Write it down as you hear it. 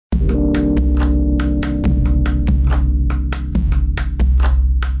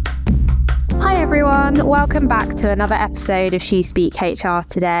welcome back to another episode of Shoospeak HR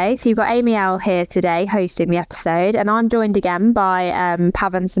today. So you've got Amy L here today hosting the episode, and I'm joined again by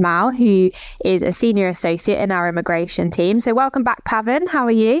Pavan Sumal, who is a senior associate in our immigration team. So welcome back, Pavan. How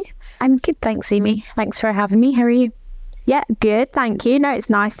are you? I'm good, thanks, Amy. Thanks for having me. How are you? Yeah, good, thank you. No, it's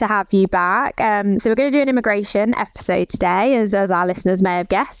nice to have you back. So we're going to do an immigration episode today, as our listeners may have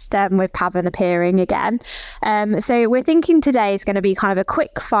guessed, with Pavan appearing again. So we're thinking today is going to be kind of a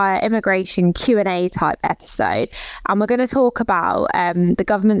quick fire immigration Q&A type episode. And we're going to talk about the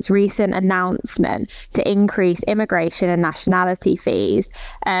government's recent announcement to increase immigration and nationality fees.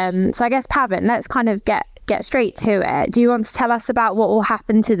 So I guess, Pavan, let's kind of get straight to it. Do you want to tell us about what will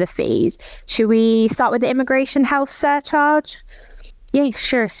happen to the fees? Should we start with the immigration health surcharge? Yeah,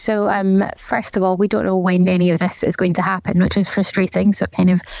 sure. So first of all, we don't know when any of this is going to happen, which is frustrating. So it kind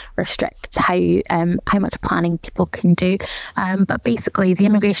of restricts how much planning people can do. But basically, the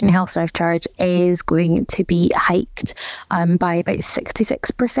immigration health surcharge is going to be hiked by about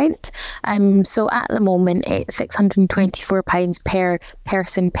 66%. So at the moment, it's £624 per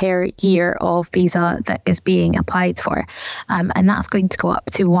person per year of visa that is being applied for. And that's going to go up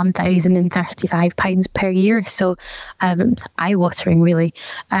to £1,035 per year. So eye-watering, really.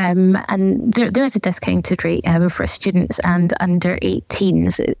 And there is a discounted rate for students and under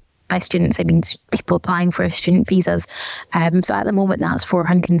 18s. By students, I mean people applying for student visas. So at the moment, that's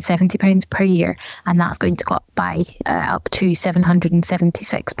 £470 per year, and that's going to go up by up to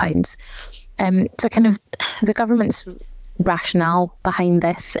 £776. So kind of the government's rationale behind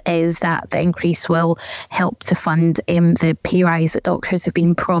this is that the increase will help to fund the pay rise that doctors have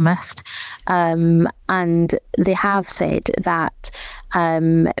been promised, and they have said that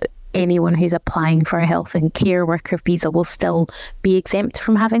anyone who's applying for a health and care worker visa will still be exempt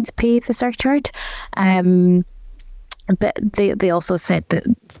from having to pay the surcharge, but they also said that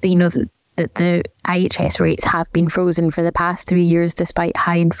that the IHS rates have been frozen for the past 3 years despite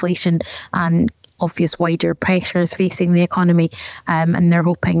high inflation and obvious wider pressures facing the economy, and they're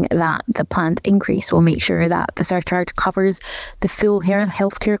hoping that the planned increase will make sure that the surcharge covers the full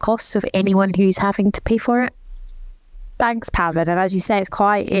healthcare costs of anyone who's having to pay for it. Thanks, Pavan. And as you say,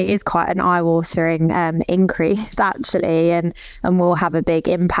 it is quite an eye-watering increase actually, and will have a big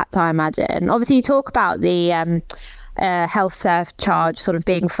impact, I imagine. Obviously, you talk about the health surcharge sort of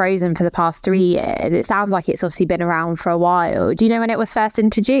being frozen for the past 3 years. It sounds like it's obviously been around for a while. Do you know when it was first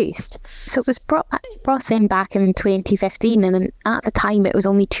introduced? So it was brought in back in 2015, and at the time it was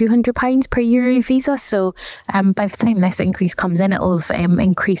only £200 per year visa. So by the time this increase comes in, it'll have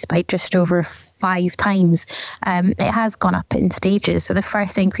increased by just over 5 times. It has gone up in stages. So the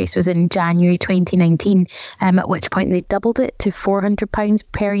first increase was in January 2019, at which point they doubled it to £400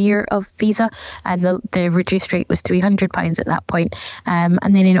 per year of visa, and the reduced rate was £300 at that point. And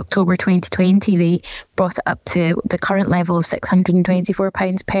then in October 2020, they brought it up to the current level of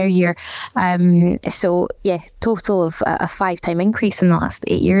 £624 per year. So yeah, total of a 5-time increase in the last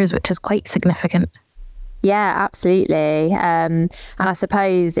 8 years, which is quite significant. Yeah, absolutely. And I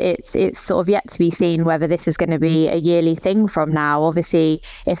suppose it's sort of yet to be seen whether this is going to be a yearly thing from now. Obviously,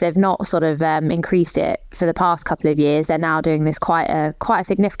 if they've not sort of increased it for the past couple of years, they're now doing this quite a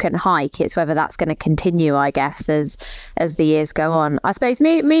significant hike. It's whether that's going to continue, I guess, as the years go on. I suppose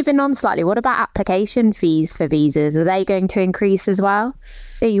moving on slightly, what about application fees for visas? Are they going to increase as well?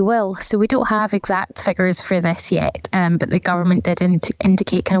 They will. So we don't have exact figures for this yet, but the government did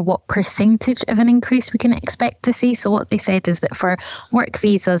indicate kind of what percentage of an increase we can expect to see. So what they said is that for work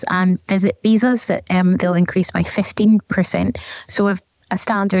visas and visit visas, that they'll increase by 15%. So if a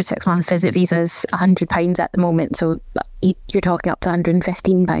standard 6-month visit visa is £100 at the moment, so you're talking up to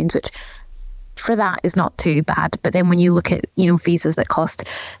 £115, which for that is not too bad. But then when you look at visas that cost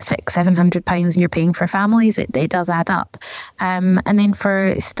 £600-700 and you're paying for families, it does add up. And then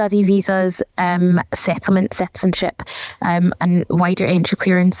for study visas, settlement, citizenship, and wider entry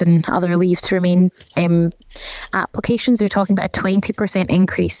clearance and other leave to remain applications, we're talking about a 20%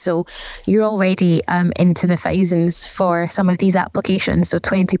 increase. So you're already into the thousands for some of these applications. So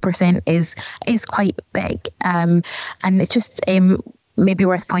 20% is quite big, and it's just maybe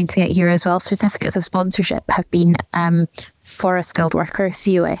worth pointing out here as well, certificates of sponsorship have been, for a skilled worker,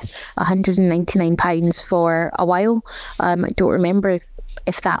 COS, £199 for a while. I don't remember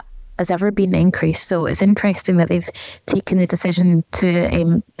if that has ever been increased. So it's interesting that they've taken the decision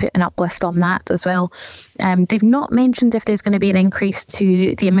to put an uplift on that as well. They've not mentioned if there's going to be an increase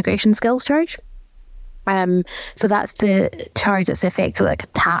to the immigration skills charge. So that's the charge that's effectively like a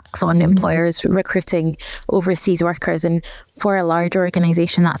tax on employers recruiting overseas workers. And for a large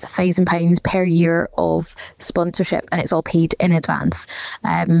organisation, that's £1,000 per year of sponsorship, and it's all paid in advance.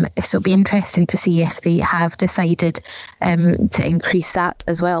 So it'll be interesting to see if they have decided to increase that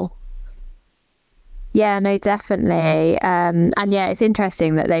as well. Yeah, no, definitely. And yeah, it's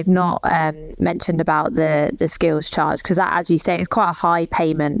interesting that they've not mentioned about the skills charge, because that, as you say, is quite a high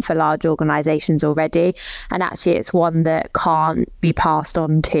payment for large organisations already. And actually, it's one that can't be passed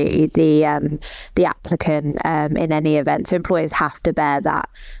on to the applicant in any event. So employers have to bear that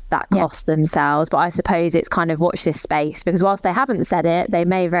cost themselves. But I suppose it's kind of watch this space, because whilst they haven't said it, they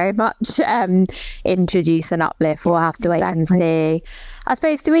may very much introduce an uplift. We'll have to wait and see. I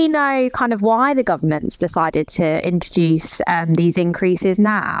suppose, do we know kind of why the government's decided to introduce these increases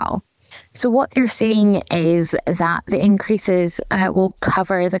now? So what they're saying is that the increases will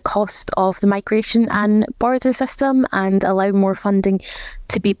cover the cost of the migration and border system and allow more funding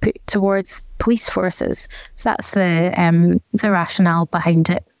to be put towards police forces. So that's the rationale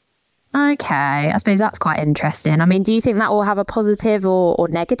behind it. Okay, I suppose that's quite interesting. I mean, do you think that will have a positive or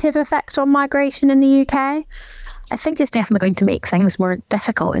negative effect on migration in the UK? I think it's definitely going to make things more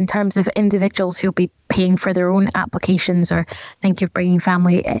difficult in terms of individuals who'll be paying for their own applications or think of bringing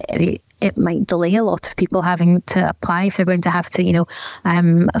family. It might delay a lot of people having to apply if they're going to have to,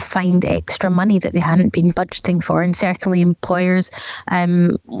 find extra money that they hadn't been budgeting for. And certainly employers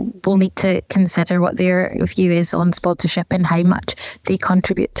will need to consider what their view is on sponsorship and how much they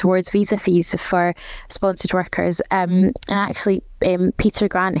contribute towards visa fees for sponsored workers. And actually, Peter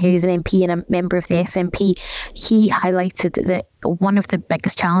Grant, who's an MP and a member of the SNP, he highlighted that one of the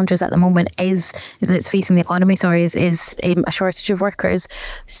biggest challenges at the moment that's facing the economy, is a shortage of workers.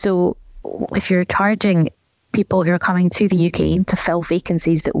 So if you're charging people who are coming to the UK to fill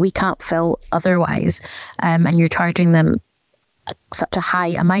vacancies that we can't fill otherwise, and you're charging them such a high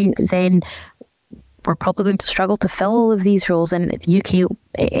amount, then we're probably going to struggle to fill all of these roles. And the UK,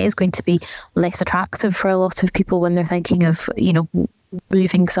 it is going to be less attractive for a lot of people when they're thinking of,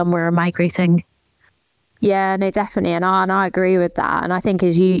 moving somewhere or migrating. Yeah, no, definitely. And I agree with that. And I think,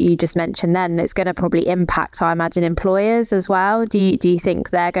 as you just mentioned then, it's going to probably impact, I imagine, employers as well. Do you think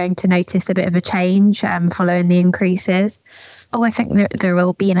they're going to notice a bit of a change following the increases? Oh, I think there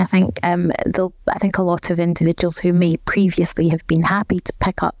will be, and I think I think a lot of individuals who may previously have been happy to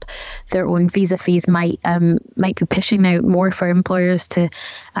pick up their own visa fees might be pushing out more for employers to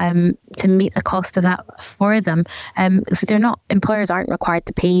meet the cost of that for them. So employers aren't required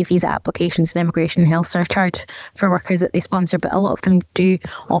to pay visa applications and immigration and health surcharge for workers that they sponsor, but a lot of them do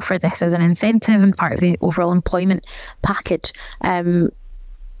offer this as an incentive and part of the overall employment package.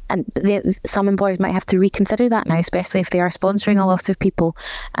 And some employers might have to reconsider that now, especially if they are sponsoring a lot of people.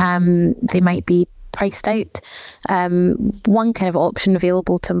 They might be priced out. One kind of option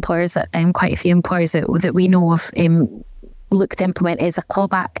available to employers that quite a few employers that we know of look to implement is a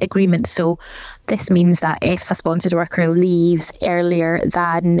clawback agreement. So this means that if a sponsored worker leaves earlier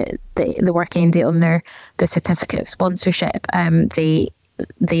than the working date on their certificate of sponsorship, they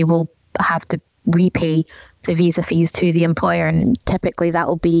will have to repay the visa fees to the employer, and typically that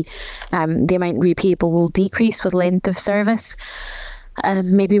will be the amount repayable will decrease with length of service.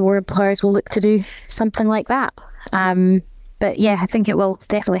 Maybe more employers will look to do something like that. But yeah, I think it will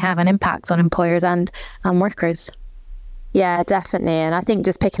definitely have an impact on employers and workers. Yeah, definitely. And I think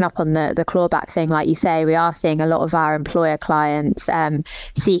just picking up on the clawback thing, like you say, we are seeing a lot of our employer clients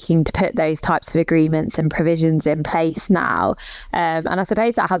seeking to put those types of agreements and provisions in place now. And I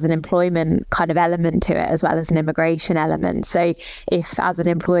suppose that has an employment kind of element to it as well as an immigration element. So if as an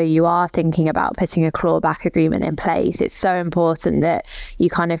employer you are thinking about putting a clawback agreement in place, it's so important that you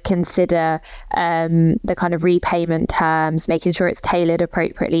kind of consider the kind of repayment terms, making sure it's tailored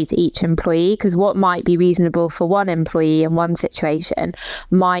appropriately to each employee, because what might be reasonable for one employee in one situation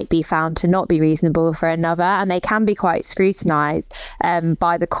might be found to not be reasonable for another, and they can be quite scrutinised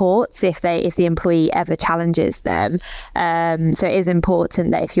by the courts if the employee ever challenges them. So it is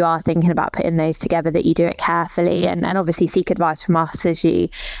important that if you are thinking about putting those together, that you do it carefully and obviously seek advice from us as you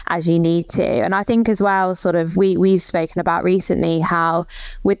need to. And I think as well, sort of we've spoken about recently how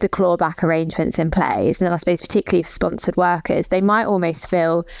with the clawback arrangements in place, and I suppose particularly for sponsored workers, they might almost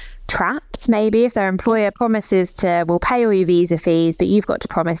feel trapped maybe if their employer promises we'll pay all your visa fees, but you've got to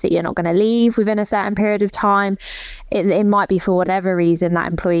promise that you're not going to leave within a certain period of time. It might be for whatever reason that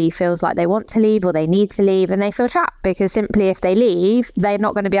employee feels like they want to leave or they need to leave, and they feel trapped because simply if they leave, they're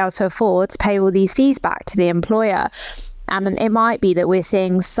not going to be able to afford to pay all these fees back to the employer. And it might be that we're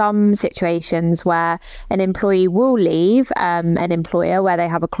seeing some situations where an employee will leave an employer where they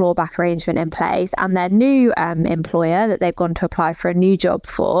have a clawback arrangement in place, and their new employer that they've gone to apply for a new job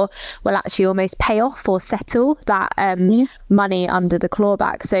for will actually almost pay off or settle that money under the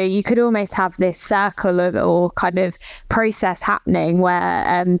clawback. So you could almost have this circle of or kind of process happening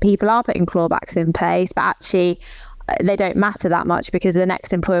where people are putting clawbacks in place, but actually they don't matter that much because the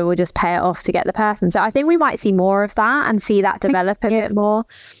next employer will just pay it off to get the person. So I think we might see more of that and see that develop a bit more.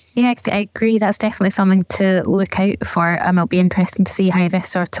 Yeah, I agree. That's definitely something to look out for. It'll be interesting to see how this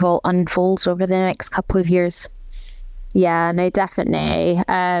sort of all unfolds over the next couple of years. Yeah, no, definitely.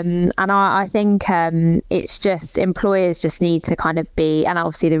 And I think it's just employers just need to kind of be, and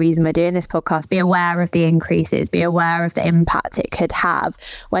obviously the reason we're doing this podcast, be aware of the increases, be aware of the impact it could have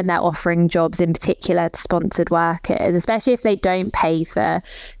when they're offering jobs in particular to sponsored workers, especially if they don't pay for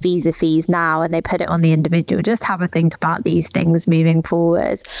visa fees now and they put it on the individual. Just have a think about these things moving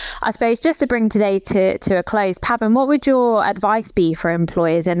forward. I suppose just to bring today to a close, Pavan, what would your advice be for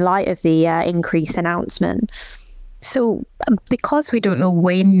employers in light of the increase announcement? So because we don't know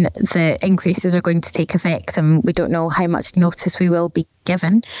when the increases are going to take effect and we don't know how much notice we will be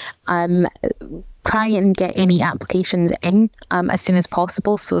given, try and get any applications in as soon as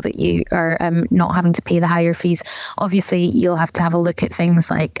possible so that you are not having to pay the higher fees. Obviously, you'll have to have a look at things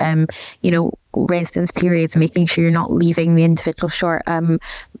like, residence periods, making sure you're not leaving the individual short.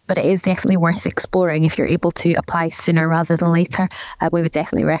 But it is definitely worth exploring if you're able to apply sooner rather than later. We would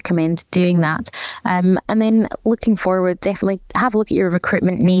definitely recommend doing that. And then looking forward, definitely have a look at your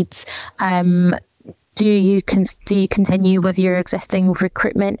recruitment needs. Do you continue with your existing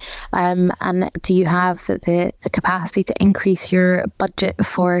recruitment, and do you have the capacity to increase your budget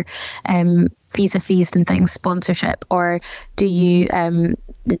for visa fees and things, sponsorship, or do you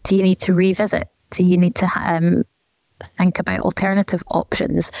need to revisit? Do you need to think about alternative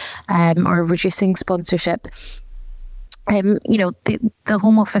options or reducing sponsorship? The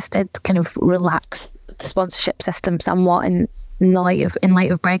Home Office did kind of relax the sponsorship system somewhat in light of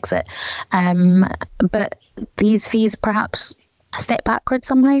Brexit, but these fees perhaps a step backward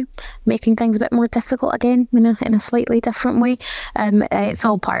somehow, making things a bit more difficult again in a slightly different way. It's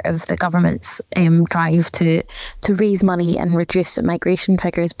all part of the government's drive to raise money and reduce migration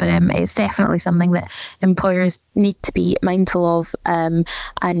figures, but it's definitely something that employers need to be mindful of and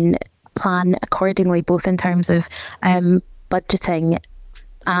plan accordingly, both in terms of budgeting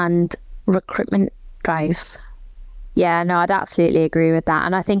and recruitment drives. Yeah, no, I'd absolutely agree with that.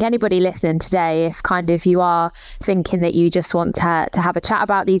 And I think anybody listening today, if kind of you are thinking that you just want to have a chat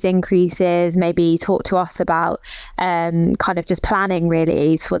about these increases, maybe talk to us about kind of just planning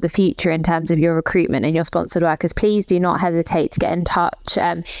really for the future in terms of your recruitment and your sponsored workers, please do not hesitate to get in touch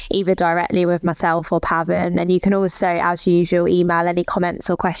either directly with myself or Pavan. And you can also, as usual, email any comments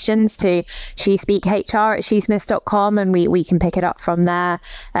or questions to shoospeakhr@shoosmiths.com and we can pick it up from there.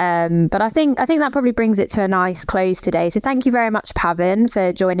 But I think that probably brings it to a nice close today. So thank you very much, Pavan,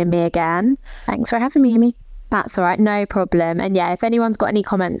 for joining me again. Thanks for having me, Amy. That's all right, no problem. And yeah, if anyone's got any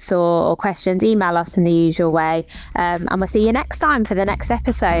comments or questions, email us in the usual way. And we'll see you next time for the next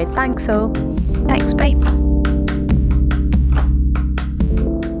episode. Thanks all. Thanks, bye.